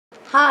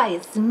Hi,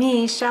 it's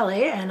me,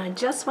 Shelley, and I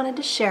just wanted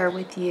to share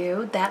with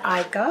you that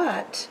I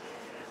got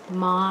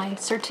my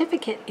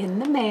certificate in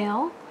the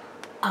mail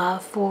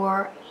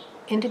for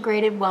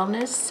integrative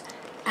wellness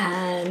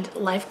and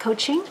life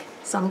coaching.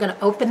 So I'm going to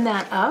open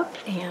that up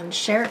and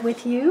share it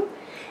with you.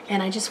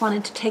 And I just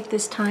wanted to take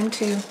this time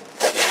to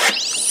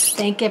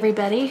thank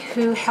everybody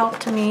who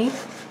helped me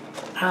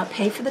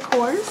pay for the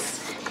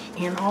course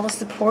and all the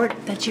support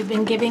that you've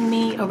been giving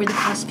me over the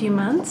past few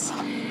months.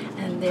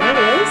 And there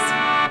it is.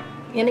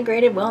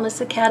 Integrative Wellness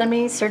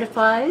Academy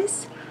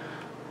certifies,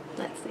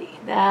 let's see,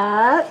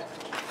 that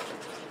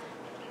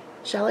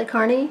Shelley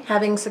Carney,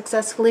 having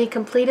successfully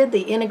completed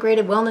the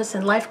Integrative Wellness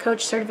and Life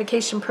Coach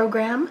Certification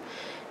Program,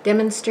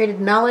 demonstrated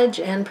knowledge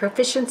and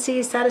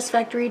proficiency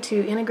satisfactory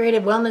to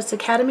Integrative Wellness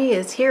Academy,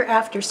 is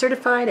hereafter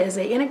certified as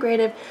an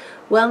Integrative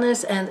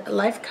Wellness and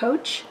Life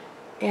Coach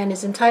and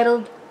is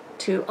entitled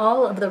to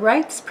all of the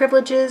rights,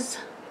 privileges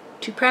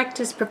to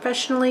practice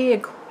professionally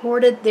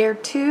accorded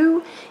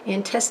thereto,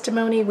 in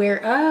testimony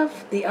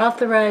whereof the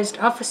authorized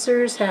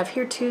officers have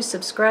hereto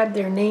subscribed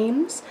their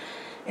names.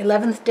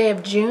 11th day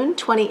of June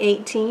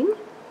 2018,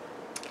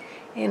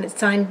 and it's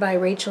signed by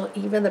Rachel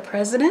Eva, the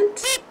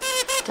president.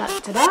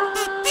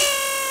 Da-da-da.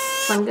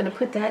 So I'm going to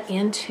put that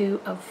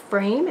into a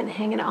frame and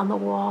hang it on the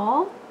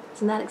wall.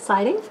 Isn't that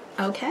exciting?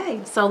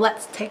 Okay, so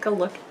let's take a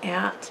look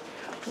at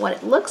what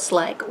it looks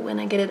like when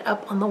I get it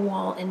up on the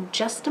wall in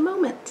just a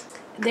moment.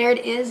 There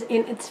it is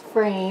in its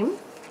frame.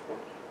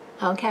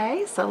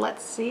 Okay, so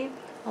let's see.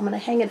 I'm going to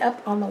hang it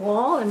up on the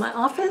wall in my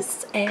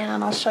office,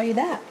 and I'll show you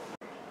that.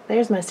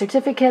 There's my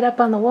certificate up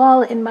on the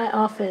wall in my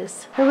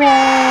office.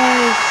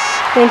 Hooray!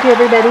 Thank you,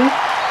 everybody,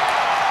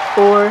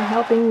 for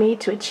helping me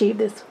to achieve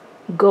this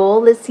goal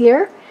this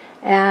year,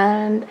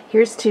 and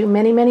here's to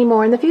many, many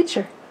more in the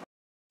future.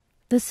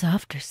 The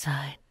softer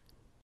side.